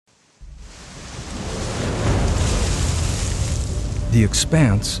The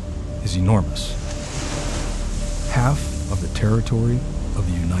expanse is enormous. Half of the territory of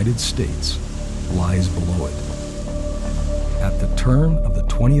the United States lies below it. At the turn of the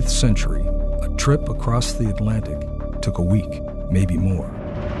 20th century, a trip across the Atlantic took a week, maybe more.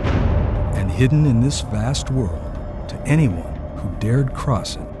 And hidden in this vast world, to anyone who dared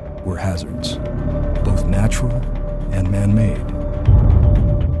cross it, were hazards, both natural and man-made.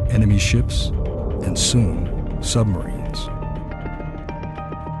 Enemy ships, and soon, submarines.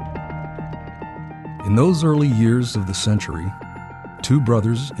 In those early years of the century, two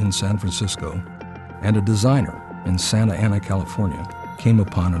brothers in San Francisco and a designer in Santa Ana, California, came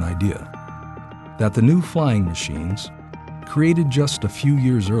upon an idea that the new flying machines, created just a few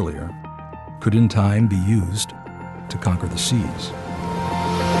years earlier, could in time be used to conquer the seas.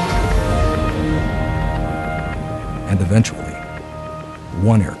 And eventually,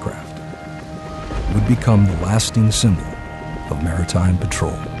 one aircraft would become the lasting symbol of maritime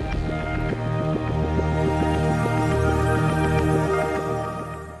patrol.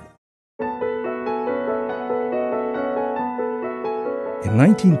 In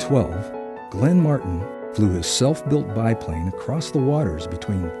 1912, Glenn Martin flew his self-built biplane across the waters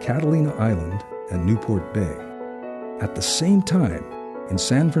between Catalina Island and Newport Bay. At the same time, in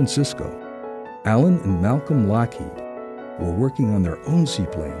San Francisco, Alan and Malcolm Lockheed were working on their own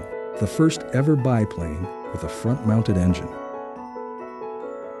seaplane, the first ever biplane with a front-mounted engine.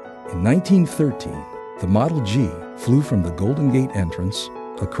 In 1913, the Model G flew from the Golden Gate entrance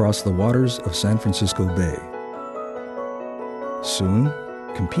across the waters of San Francisco Bay. Soon,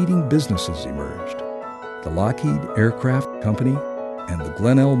 competing businesses emerged: the Lockheed Aircraft Company and the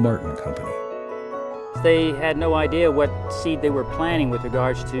Glenn L. Martin Company. They had no idea what seed they were planting with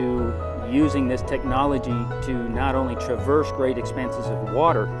regards to using this technology to not only traverse great expanses of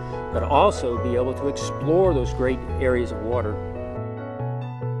water, but also be able to explore those great areas of water.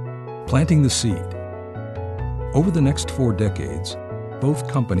 Planting the seed. Over the next 4 decades, both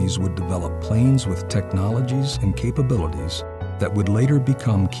companies would develop planes with technologies and capabilities that would later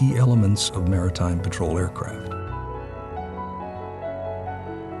become key elements of maritime patrol aircraft.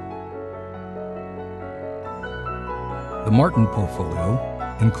 The Martin portfolio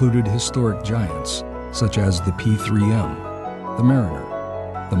included historic giants such as the P-3M, the Mariner,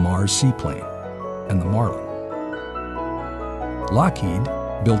 the Mars seaplane, and the Marlin. Lockheed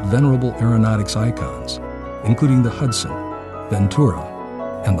built venerable aeronautics icons, including the Hudson, Ventura,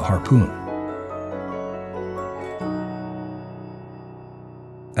 and the Harpoon.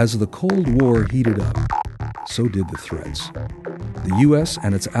 As the Cold War heated up, so did the threats. The U.S.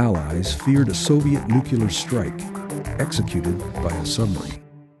 and its allies feared a Soviet nuclear strike executed by a submarine.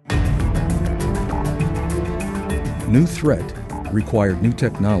 New threat required new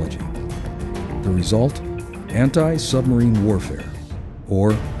technology. The result, anti-submarine warfare,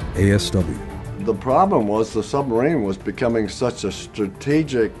 or ASW. The problem was the submarine was becoming such a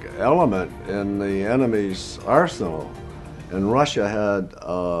strategic element in the enemy's arsenal. And Russia had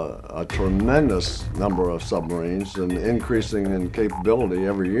a tremendous number of submarines and increasing in capability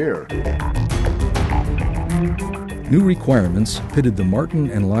every year. New requirements pitted the Martin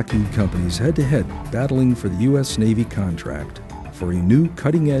and Lockheed companies head-to-head, battling for the U.S. Navy contract for a new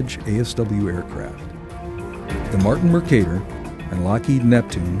cutting-edge ASW aircraft. The Martin Mercator and Lockheed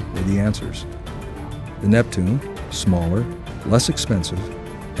Neptune were the answers. The Neptune, smaller, less expensive,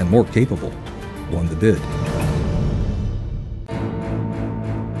 and more capable, won the bid.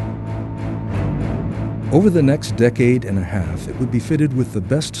 Over the next decade and a half, it would be fitted with the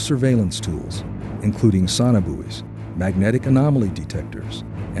best surveillance tools, including sonobuoys, magnetic anomaly detectors,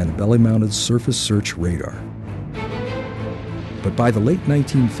 and a belly-mounted surface search radar. But by the late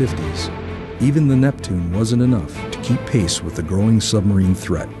 1950s, even the Neptune wasn't enough to keep pace with the growing submarine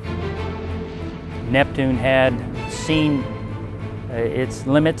threat. Neptune had seen its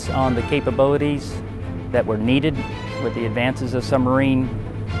limits on the capabilities that were needed with the advances of submarine.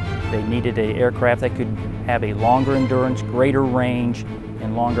 They needed an aircraft that could have a longer endurance, greater range,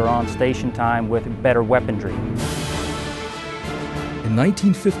 and longer on-station time with better weaponry. In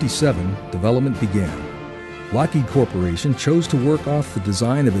 1957, development began. Lockheed Corporation chose to work off the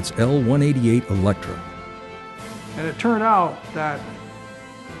design of its L-188 Electra. And it turned out that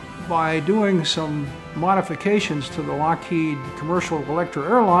by doing some modifications to the Lockheed commercial Electra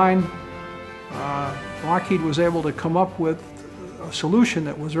airline, Lockheed was able to come up with a solution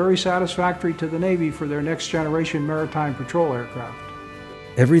that was very satisfactory to the Navy for their next generation maritime patrol aircraft.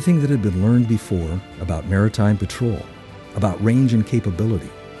 Everything that had been learned before about maritime patrol, about range and capability,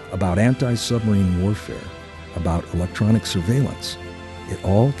 about anti-submarine warfare, about electronic surveillance, it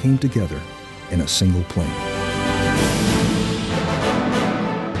all came together in a single plane.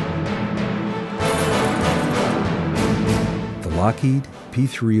 Lockheed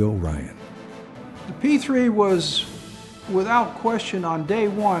P-3 Orion. The P-3 was, without question, on day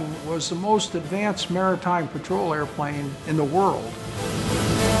one, was the most advanced maritime patrol airplane in the world.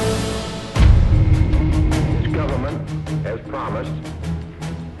 This government, as promised,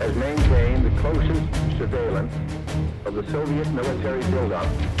 has maintained the closest surveillance of the Soviet military buildup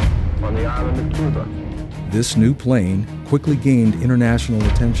on the island of Cuba. This new plane quickly gained international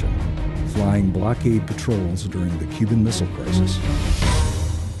attention, flying blockade patrols during the Cuban Missile Crisis.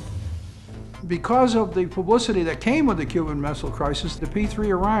 Because of the publicity that came with the Cuban Missile Crisis, the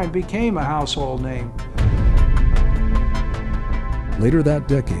P-3 Orion became a household name. Later that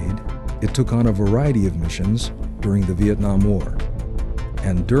decade, it took on a variety of missions during the Vietnam War.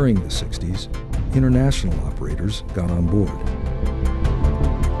 And during the 60s, international operators got on board.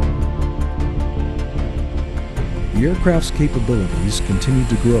 The aircraft's capabilities continued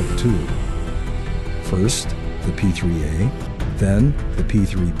to grow too. First, the P-3A, then the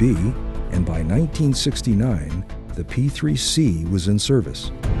P-3B, and by 1969, the P-3C was in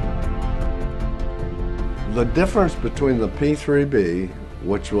service. The difference between the P-3B,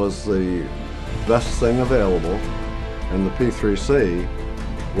 which was the best thing available, and the P-3C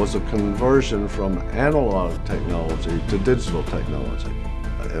was a conversion from analog technology to digital technology.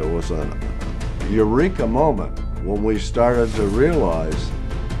 It was a eureka moment when we started to realize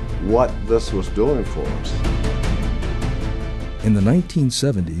what this was doing for us. In the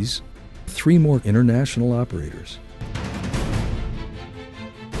 1970s, 3 more international operators.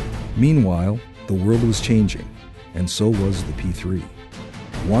 Meanwhile, the world was changing, and so was the P-3.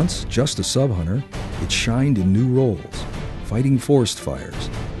 Once just a sub-hunter, it shined in new roles, fighting forest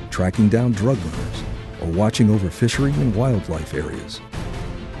fires, tracking down drug runners, or watching over fishery and wildlife areas.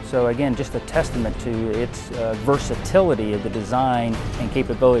 So again, just a testament to its versatility of the design and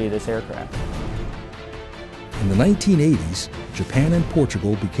capability of this aircraft. In the 1980s, Japan and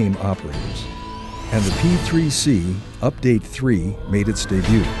Portugal became operators, and the P-3C Update 3 made its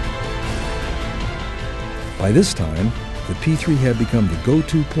debut. By this time, the P-3 had become the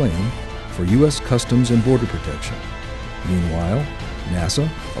go-to plane for U.S. Customs and Border Protection. Meanwhile, NASA,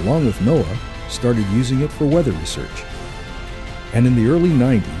 along with NOAA, started using it for weather research. And in the early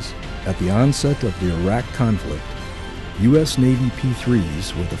 90s, at the onset of the Iraq conflict, U.S. Navy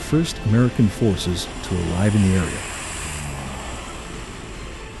P-3s were the first American forces to arrive in the area.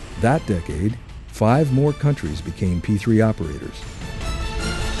 That decade, 5 more countries became P-3 operators.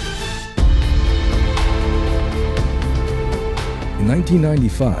 In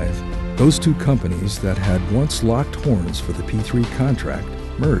 1995, those 2 companies that had once locked horns for the P-3 contract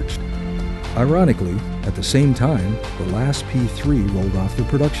merged. Ironically, at the same time, the last P-3 rolled off the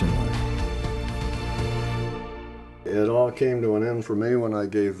production line. It all came to an end for me when I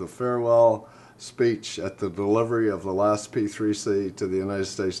gave the farewell speech at the delivery of the last P-3C to the United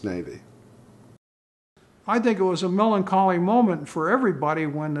States Navy. I think it was a melancholy moment for everybody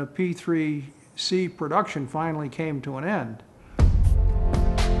when the P-3C production finally came to an end.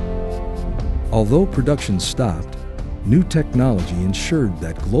 Although production stopped, new technology ensured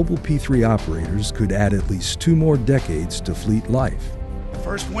that global P-3 operators could add at least 2 more decades to fleet life.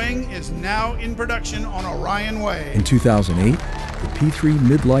 First wing is now in production on Orion Way. In 2008, the P-3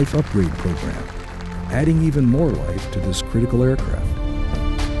 Midlife Upgrade Program, adding even more life to this critical aircraft.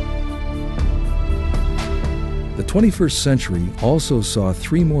 The 21st century also saw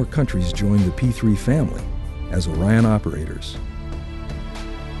 3 more countries join the P-3 family as Orion operators.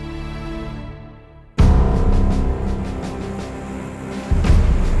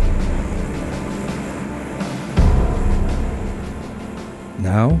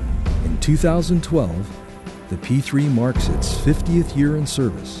 Now, in 2012, the P-3 marks its 50th year in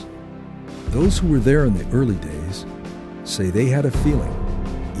service. Those who were there in the early days say they had a feeling,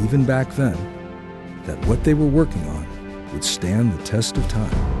 even back then, that what they were working on would stand the test of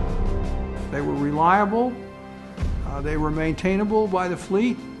time. They were reliable, they were maintainable by the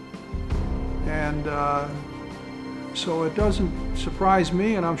fleet, and so it doesn't surprise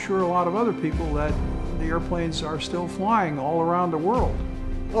me, and I'm sure a lot of other people, that the airplanes are still flying all around the world.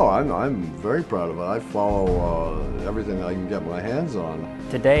 Oh, I'm very proud of it. I follow everything I can get my hands on.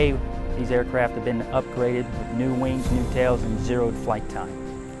 Today, these aircraft have been upgraded with new wings, new tails, and zeroed flight time.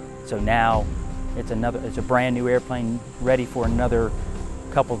 So now it's a brand new airplane ready for another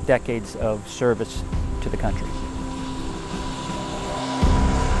couple decades of service to the country.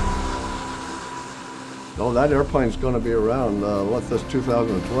 Oh, that airplane's going to be around, what's this,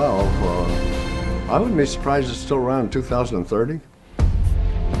 2012? I wouldn't be surprised it's still around in 2030.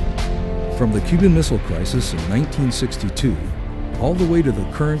 From the Cuban Missile Crisis in 1962, all the way to the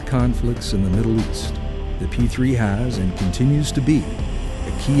current conflicts in the Middle East, the P-3 has and continues to be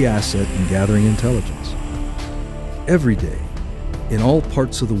a key asset in gathering intelligence. Every day, in all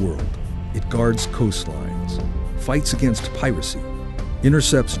parts of the world, it guards coastlines, fights against piracy,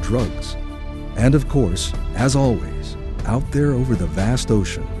 intercepts drugs, and of course, as always, out there over the vast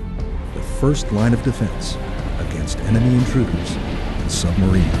ocean, the first line of defense against enemy intruders and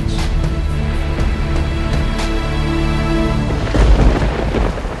submarines.